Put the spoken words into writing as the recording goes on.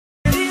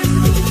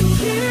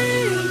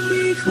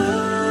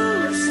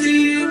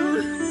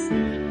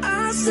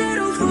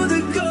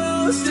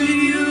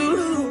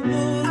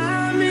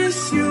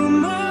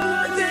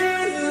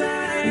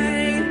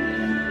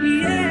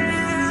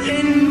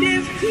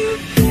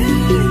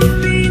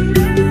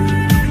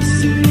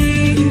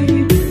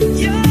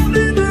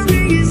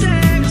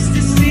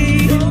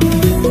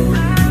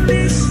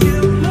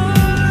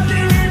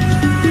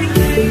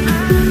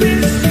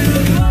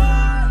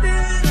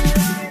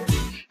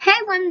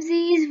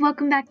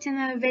welcome back to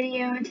another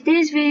video. In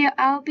today's video,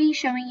 I'll be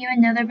showing you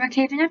another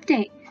Brookhaven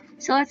update.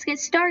 So let's get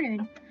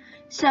started.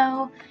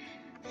 So,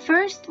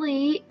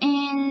 firstly,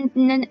 in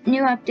the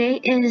new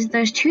update is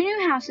there's 2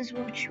 new houses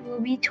which we'll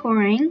be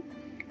touring.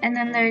 And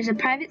then there's a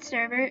private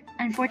server.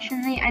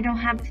 Unfortunately, I don't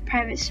have a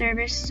private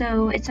server,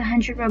 so it's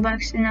 100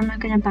 Robux and I'm not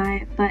going to buy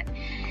it. But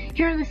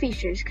here are the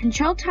features.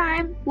 Control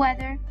time,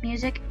 weather,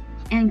 music,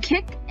 and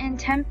kick and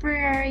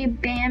temporary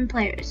ban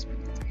players.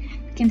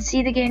 You can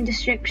see the game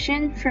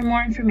description for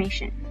more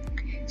information.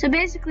 So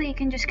basically you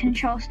can just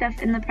control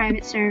stuff in the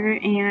private server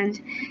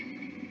and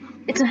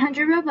it's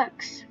 100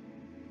 Robux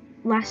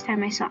last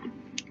time I saw.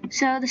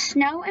 So the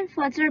snow and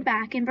floods are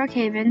back in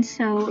Brookhaven,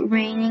 so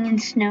raining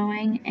and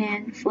snowing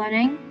and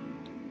flooding.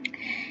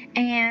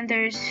 And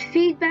there's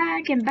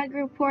feedback and bug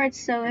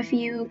reports, so if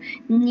you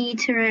need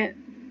to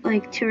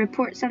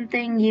report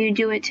something, you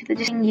do it to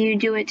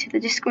the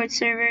Discord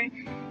server.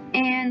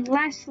 And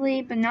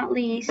lastly but not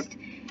least,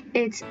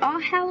 it's all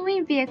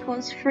Halloween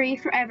vehicles free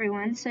for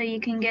everyone, so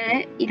you can get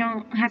it. You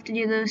don't have to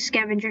do the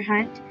scavenger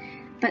hunt,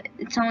 but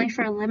it's only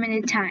for a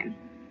limited time.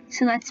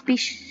 So let's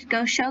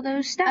go show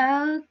those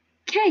stuff.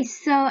 Okay,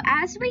 so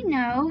as we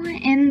know,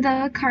 in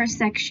the car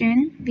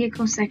section,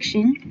 vehicle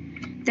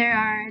section, there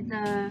are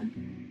the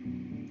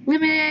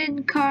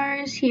limited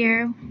cars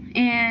here,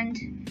 and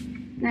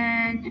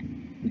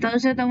then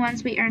those are the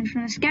ones we earned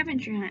from the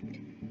scavenger hunt.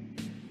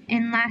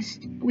 In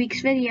last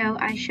week's video,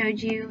 I showed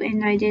you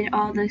and I did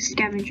all the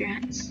scavenger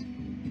hunts.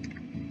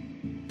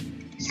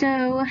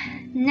 So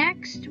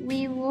next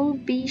we will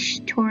be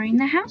touring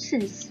the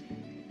houses.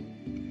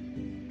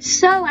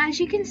 So as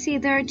you can see,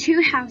 there are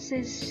 2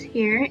 houses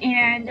here,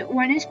 and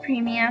one is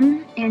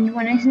premium and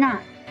one is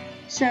not.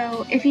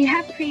 So if you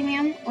have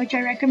premium, which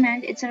I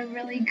recommend, it's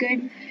really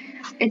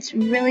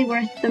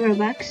worth the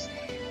Robux.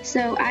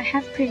 So I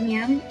have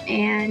premium,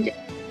 and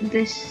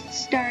this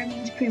star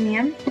means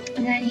premium.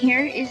 And then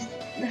here is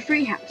the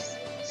free house.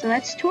 So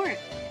let's tour it.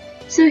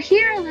 So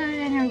here I live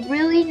in a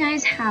really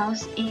nice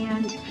house,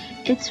 and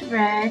it's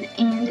red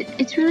and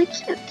it's really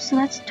cute. So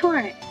let's tour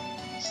it.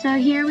 So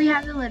here we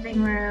have the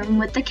living room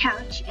with the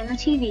couch and the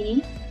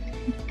TV.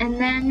 And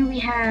then we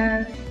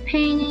have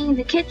painting,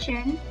 the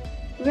kitchen.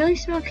 Really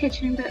small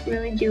kitchen, but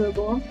really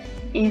doable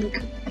and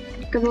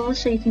cookable,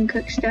 so you can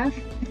cook stuff.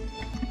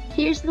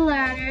 Here's the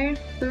ladder,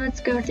 so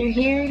let's go through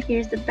here.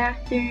 Here's the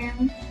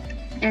bathroom.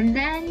 And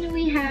then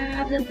we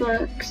have the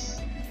books.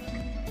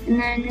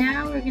 And then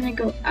now we're gonna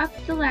go up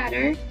the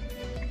ladder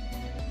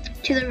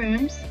to the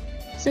rooms.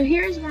 So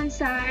here's one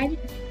side,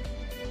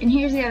 and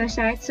here's the other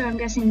side, so I'm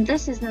guessing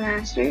this is the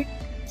master.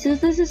 So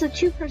this is a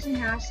 2-person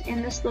house,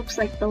 and this looks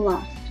like the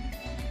loft.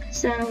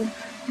 So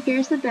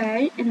here's the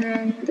bed, and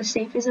then the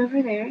safe is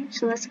over there.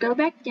 So let's go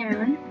back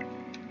down.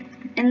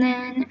 And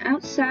then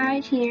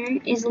outside here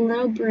is a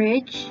little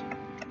bridge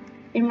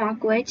and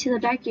walkway to the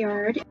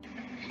backyard.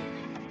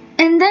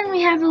 And then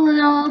we have a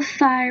little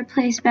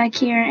fireplace back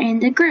here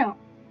and a grill.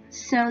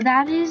 So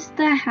that is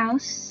the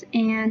house,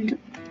 and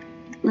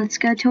let's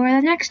go tour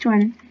the next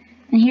one.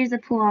 And here's the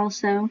pool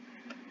also.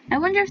 I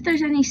wonder if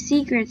there's any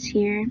secrets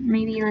here.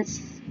 Maybe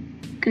let's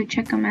go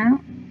check them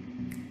out.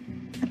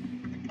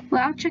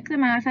 Well, I'll check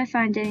them out. If I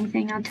find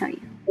anything, I'll tell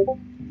you.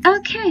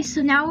 Okay,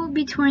 so now we'll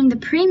be touring the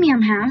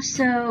premium house.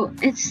 So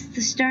it's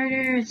the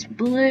starter, it's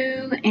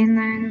blue, and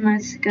then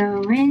let's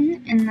go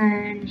in. And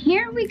then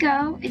here we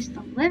go, is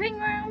the living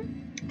room.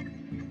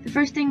 The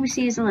first thing we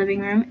see is the living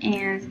room,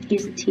 and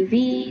here's the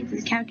TV,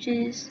 the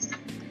couches.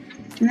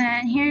 And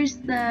then here's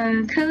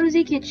the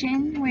cozy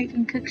kitchen where you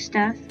can cook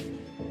stuff.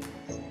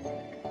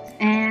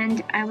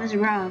 And I was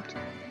robbed.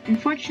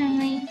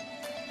 Unfortunately,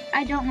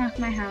 I don't lock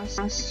my house,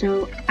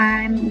 so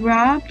I'm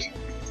robbed.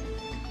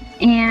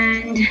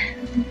 And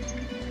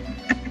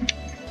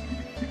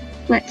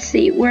let's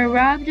see, we're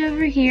robbed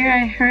over here.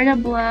 I heard a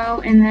blow,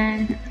 and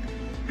then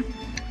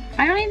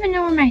I don't even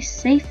know where my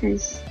safe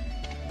is.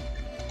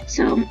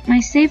 So my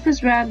safe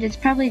was robbed. It's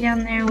probably down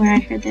there where I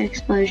heard the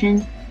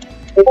explosion.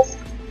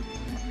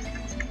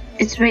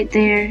 It's right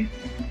there.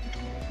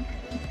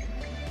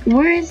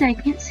 Where is it? I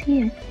can't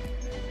see it.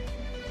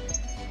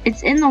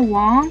 It's in the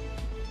wall?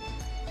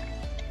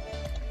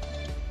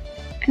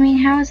 I mean,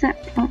 how is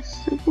that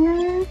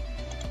possible?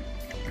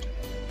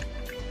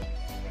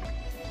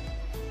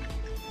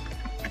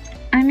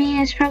 I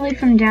mean, it's probably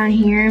from down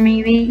here,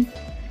 maybe.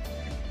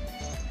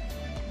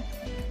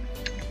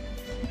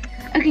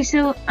 Okay,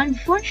 so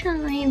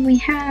unfortunately we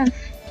have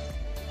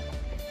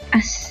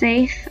a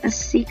safe, a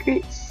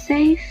secret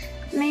safe,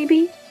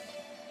 maybe?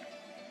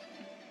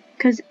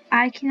 Because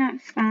I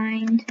cannot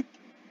find...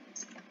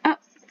 Oh,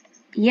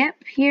 yep,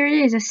 here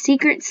it is, a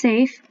secret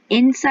safe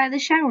inside the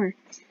shower.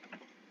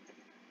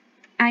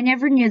 I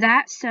never knew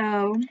that,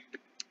 so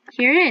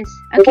here it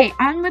is. Okay,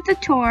 on with the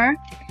tour.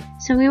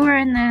 So we were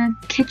in the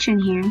kitchen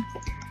here.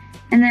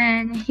 And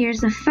then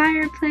here's the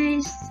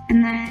fireplace,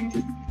 and then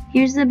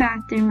here's the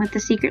bathroom with the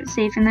secret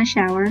safe in the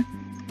shower.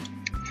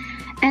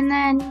 And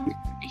then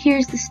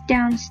here's the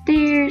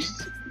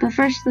downstairs. But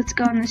first, let's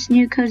go on this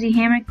new cozy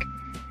hammock.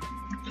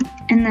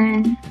 And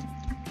then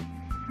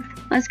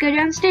let's go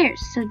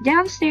downstairs. So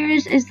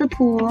downstairs is the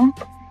pool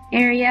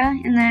area,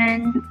 and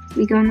then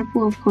we go in the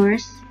pool, of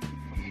course.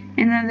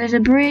 And then there's a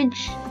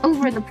bridge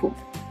over the pool.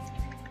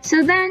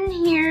 So then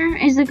here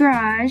is the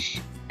garage,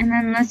 and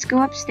then let's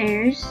go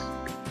upstairs.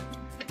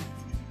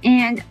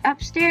 And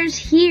upstairs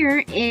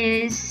here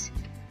is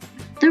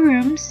the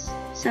rooms.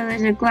 So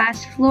there's a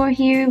glass floor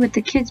here with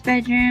the kids'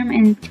 bedroom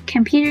and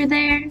computer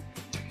there.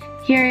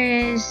 Here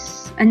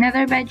is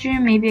another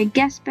bedroom, maybe a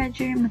guest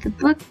bedroom with a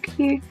book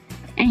here.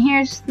 And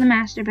here's the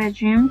master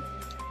bedroom,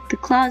 the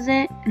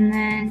closet, and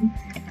then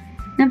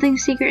nothing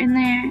secret in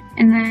there.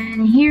 And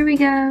then here we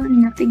go,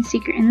 nothing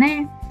secret in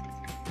there.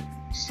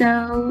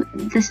 So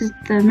this is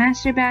the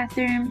master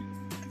bathroom.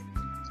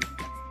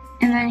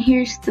 And then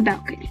here's the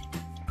balcony.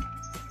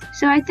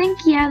 So I think,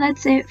 yeah,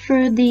 that's it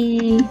for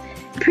the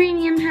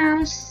premium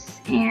house.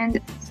 And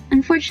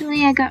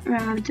unfortunately I got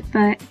robbed,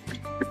 but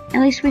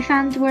at least we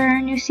found where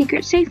our new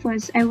secret safe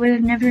was. I would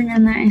have never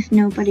known that if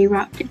nobody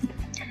robbed it.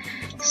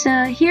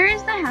 So here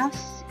is the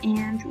house,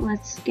 and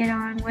let's get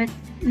on with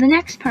the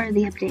next part of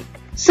the update.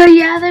 So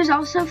yeah, there's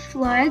also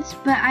floods,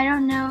 but I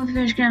don't know if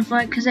there's gonna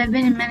flood because I've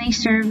been in many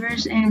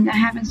servers and I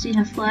haven't seen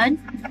a flood.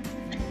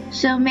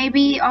 So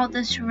maybe all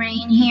this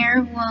rain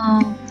here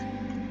will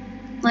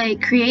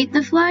like create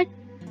the flood.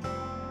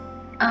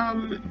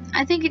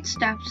 I think it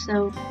stopped,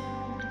 so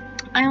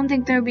I don't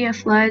think there'll be a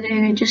flood,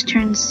 and it just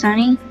turns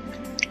sunny.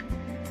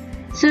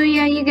 So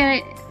yeah, you get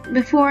it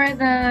before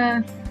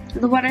the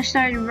water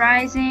started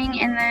rising,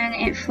 and then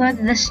it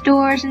flooded the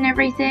stores and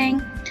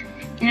everything,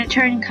 and it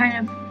turned kind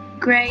of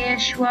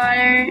grayish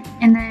water,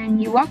 and then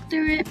you walk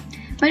through it,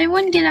 but it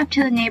wouldn't get up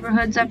to the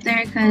neighborhoods up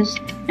there because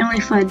it only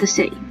flooded the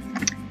city.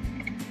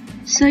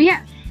 So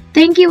yeah,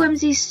 thank you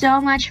Whimsies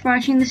so much for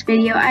watching this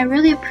video. I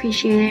really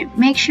appreciate it.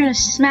 Make sure to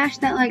smash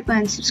that like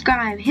button,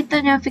 subscribe, hit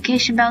the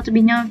notification bell to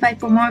be notified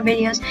for more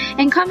videos,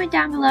 and comment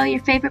down below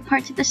your favorite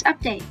parts of this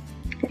update.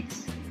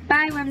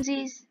 Bye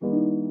Whimsies!